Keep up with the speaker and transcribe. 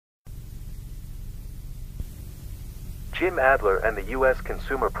Jim Adler and the U.S.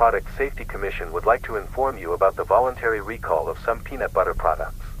 Consumer Product Safety Commission would like to inform you about the voluntary recall of some peanut butter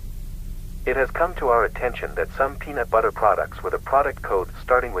products. It has come to our attention that some peanut butter products with a product code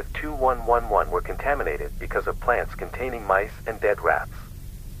starting with 2111 were contaminated because of plants containing mice and dead rats.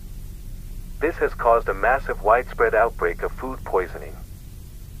 This has caused a massive widespread outbreak of food poisoning.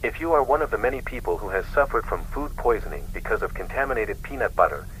 If you are one of the many people who has suffered from food poisoning because of contaminated peanut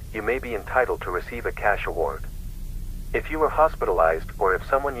butter, you may be entitled to receive a cash award. If you were hospitalized or if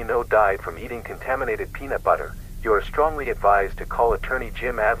someone you know died from eating contaminated peanut butter, you are strongly advised to call attorney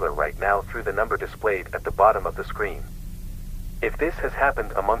Jim Adler right now through the number displayed at the bottom of the screen. If this has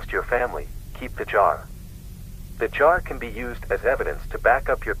happened amongst your family, keep the jar. The jar can be used as evidence to back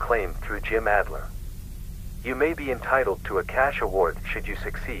up your claim through Jim Adler. You may be entitled to a cash award should you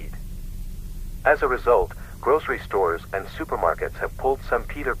succeed. As a result, grocery stores and supermarkets have pulled some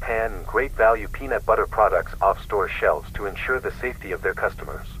Peter Pan and Great Value peanut butter products off store shelves to ensure the safety of their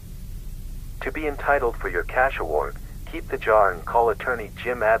customers. To be entitled for your cash award, keep the jar and call attorney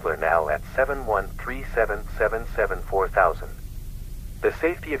Jim Adler now at 7137774000. The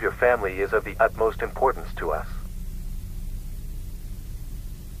safety of your family is of the utmost importance to us.